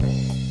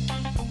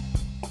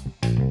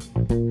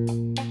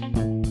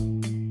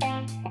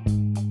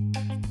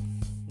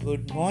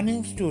Good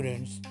morning,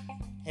 students.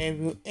 Have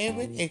you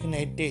ever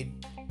ignited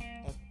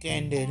a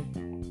candle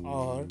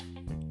or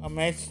a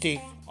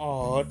matchstick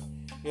or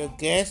your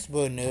gas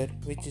burner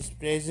which is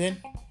present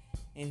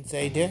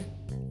inside a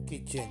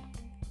kitchen?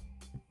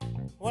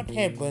 What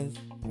happens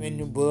when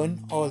you burn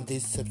all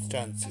these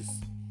substances?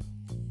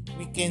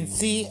 We can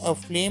see a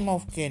flame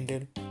of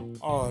candle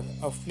or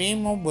a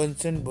flame of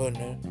Bunsen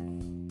burner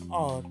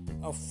or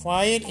a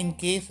fire in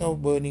case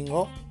of burning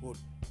of wood.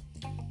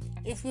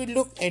 If we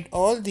look at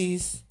all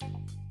these,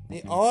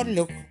 they all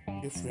look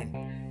different.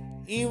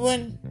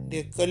 Even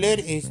their color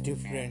is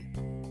different,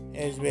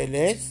 as well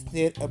as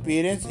their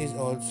appearance is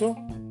also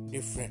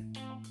different.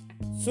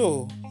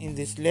 So, in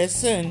this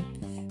lesson,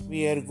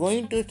 we are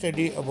going to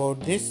study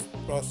about this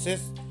process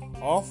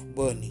of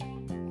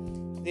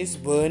burning. This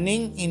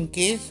burning in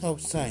case of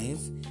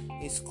science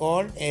is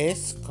called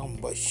as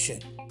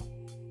combustion.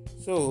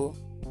 So,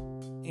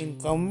 in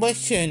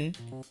combustion,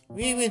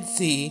 we will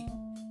see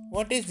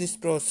what is this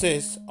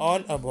process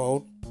all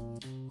about,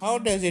 how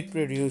does it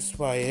produce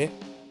fire,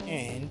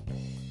 and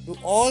do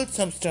all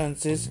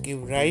substances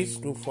give rise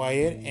to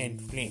fire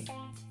and flame.